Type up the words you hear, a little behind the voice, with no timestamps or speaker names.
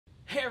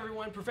Hey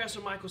everyone, Professor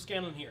Michael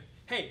Scanlan here.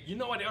 Hey, you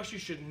know what else you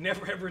should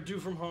never ever do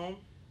from home?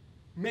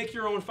 Make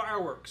your own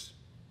fireworks.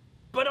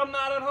 But I'm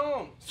not at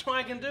home, so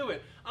I can do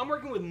it. I'm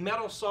working with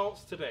metal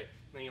salts today.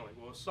 Now you're like,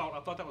 well, salt,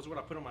 I thought that was what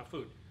I put on my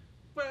food.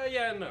 Well,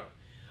 yeah, no.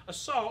 A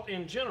salt,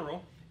 in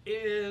general,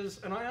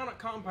 is an ionic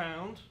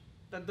compound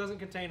that doesn't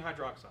contain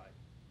hydroxide.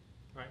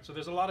 Right? So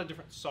there's a lot of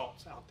different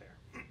salts out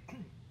there.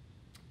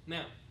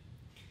 Now,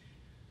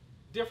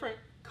 different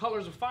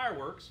colors of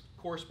fireworks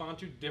correspond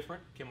to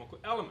different chemical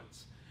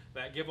elements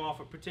that give off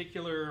a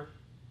particular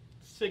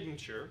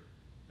signature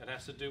that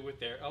has to do with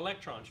their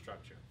electron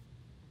structure.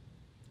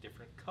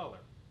 Different color.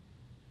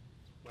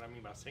 That's what I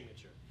mean by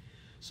signature.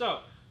 So,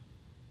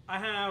 I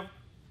have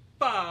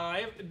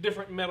 5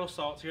 different metal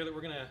salts here that we're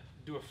going to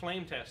do a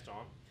flame test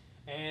on,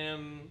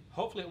 and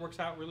hopefully it works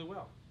out really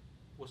well.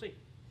 We'll see.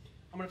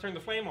 I'm going to turn the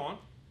flame on,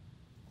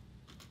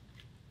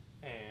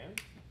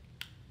 and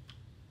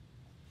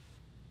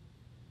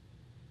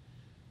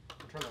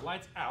turn the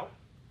lights out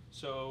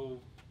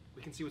so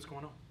we can see what's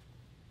going on.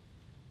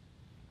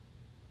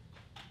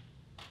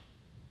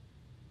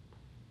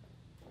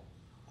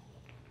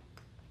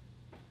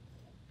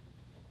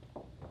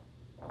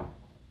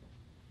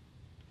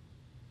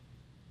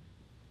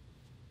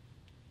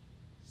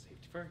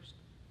 Safety first.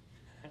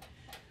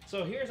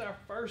 So here's our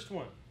first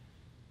one.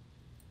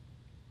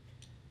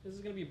 This is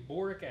going to be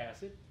boric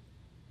acid.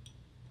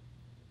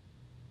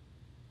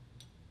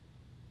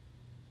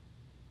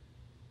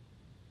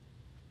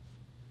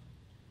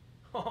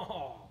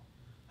 Oh,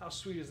 how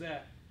sweet is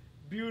that?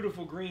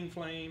 Beautiful green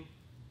flame.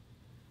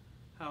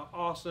 How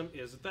awesome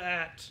is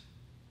that?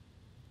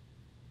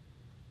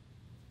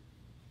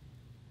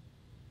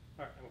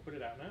 All right, I'm going to put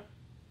it out now.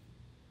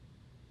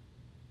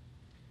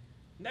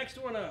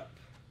 Next one up,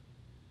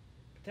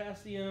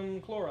 potassium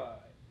chloride,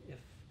 if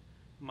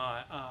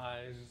my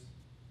eyes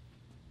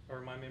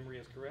or my memory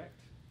is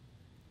correct.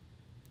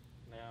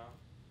 Now,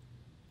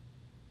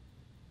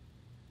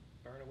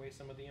 burn away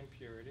some of the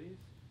impurities.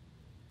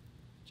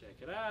 Check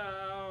it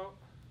out.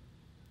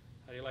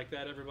 How do you like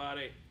that,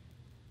 everybody?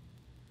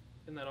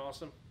 Isn't that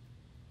awesome?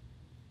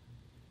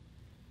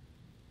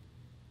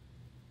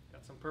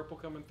 Got some purple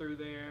coming through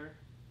there.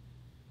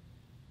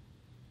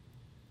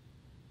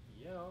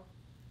 Yeah.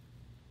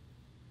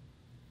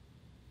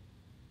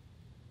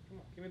 Come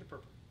on, give me the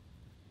purple.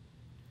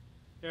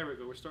 There we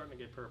go. We're starting to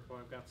get purple.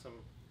 I've got some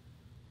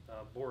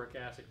boric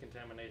acid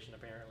contamination,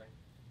 apparently.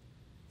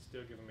 It's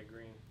still giving me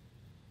green.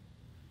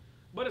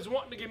 But it's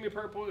wanting to give me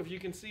purple. If you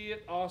can see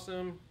it,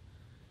 awesome.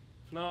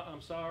 If not,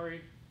 I'm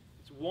sorry.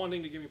 It's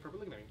wanting to give me purple.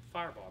 Look at that,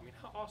 fireball. I mean,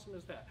 how awesome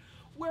is that?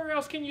 Where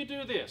else can you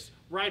do this?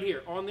 Right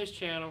here on this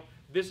channel.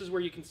 This is where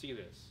you can see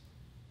this.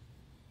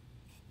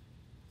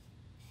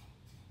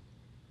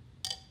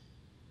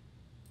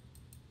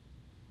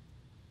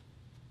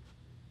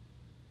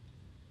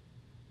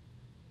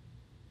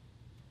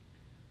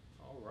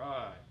 All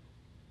right.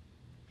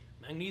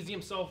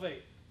 Magnesium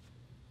sulfate.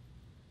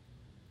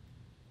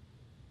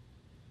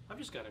 I've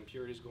just got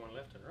impurities going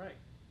left and right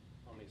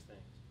on these things.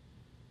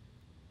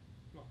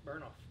 Come on,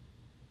 burn off.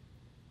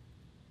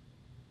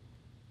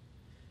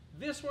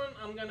 This one,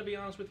 I'm going to be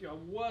honest with you, I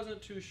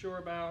wasn't too sure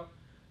about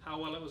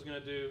how well it was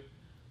going to do.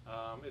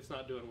 It's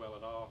not doing well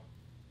at all.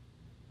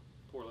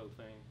 Poor little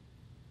thing.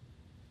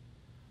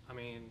 I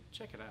mean,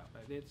 check it out.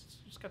 It's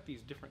just got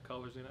these different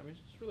colors in it. I mean,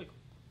 it's really cool.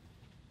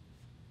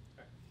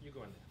 All right, you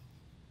go in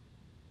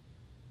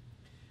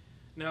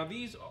there. Now,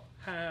 these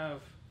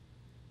have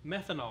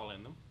methanol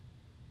in them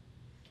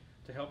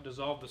to help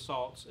dissolve the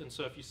salts, and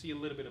so if you see a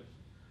little bit of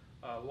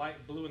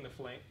light blue in the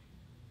flame,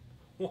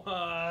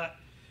 what?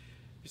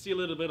 If you see a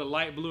little bit of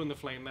light blue in the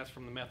flame, that's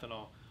from the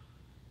methanol.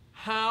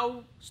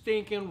 How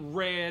stinking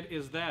red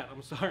is that?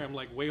 I'm sorry, I'm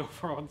like way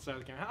over on the side of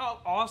the camera. How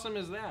awesome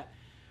is that?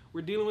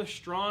 We're dealing with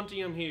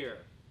strontium here.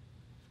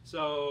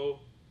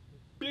 So,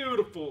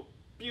 beautiful,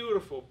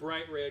 beautiful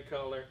bright red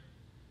color.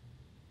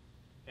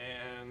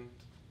 And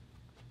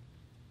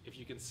if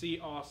you can see,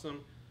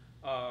 awesome.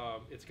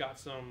 It's got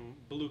some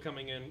blue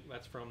coming in.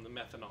 That's from the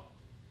methanol.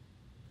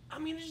 I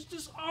mean, it's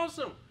just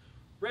awesome.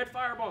 Red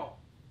fireball.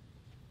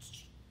 It's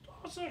just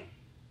awesome.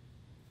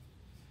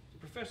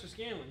 Professor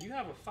Scanlan, you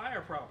have a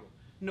fire problem.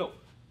 No,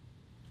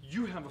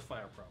 you have a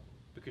fire problem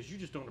because you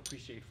just don't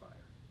appreciate fire.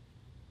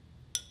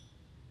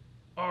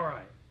 All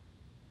right.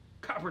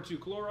 Copper 2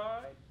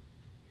 chloride.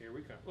 Here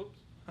we come. Oops.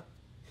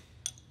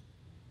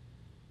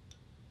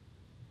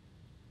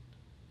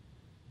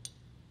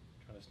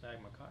 Trying to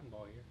snag my cotton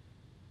ball here.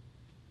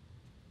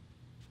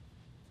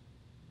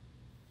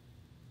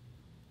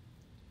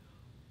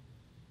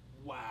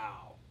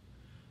 Wow.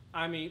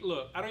 I mean,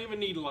 look, I don't even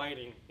need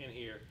lighting in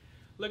here.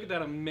 Look at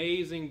that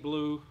amazing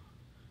blue,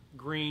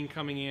 green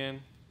coming in.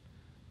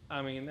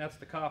 I mean, that's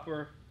the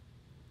copper.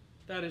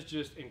 That is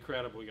just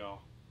incredible,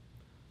 y'all.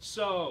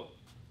 So,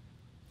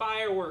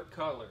 firework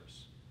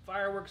colors.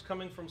 Fireworks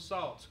coming from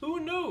salts. Who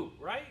knew,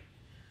 right?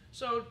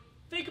 So,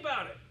 think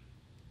about it.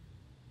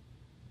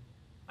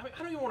 I mean, I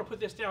don't even want to put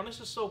this down. This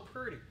is so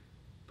pretty.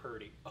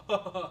 Pretty.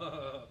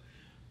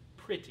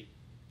 Pretty.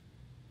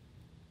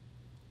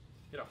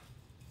 You know.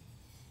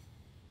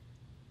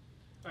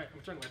 All right, I'm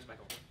gonna turn the lights back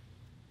on.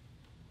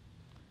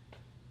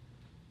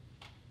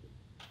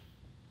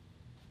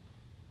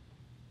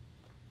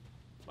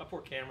 My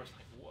poor camera's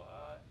like,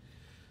 what?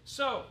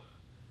 So,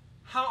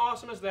 how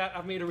awesome is that?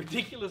 I've made a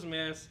ridiculous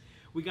mess.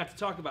 We got to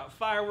talk about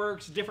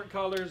fireworks, different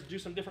colors, do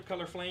some different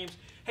color flames.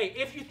 Hey,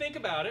 if you think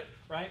about it,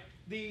 right,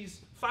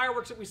 these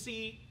fireworks that we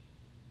see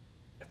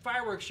at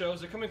fireworks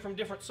shows are coming from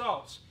different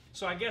salts.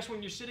 So I guess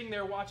when you're sitting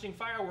there watching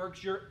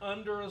fireworks, you're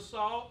under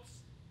assault.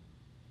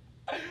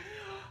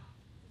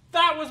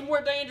 That was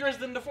more dangerous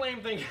than the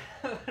flame thing.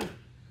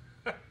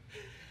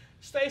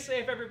 Stay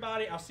safe,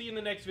 everybody. I'll see you in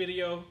the next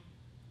video.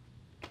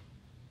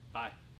 Bye.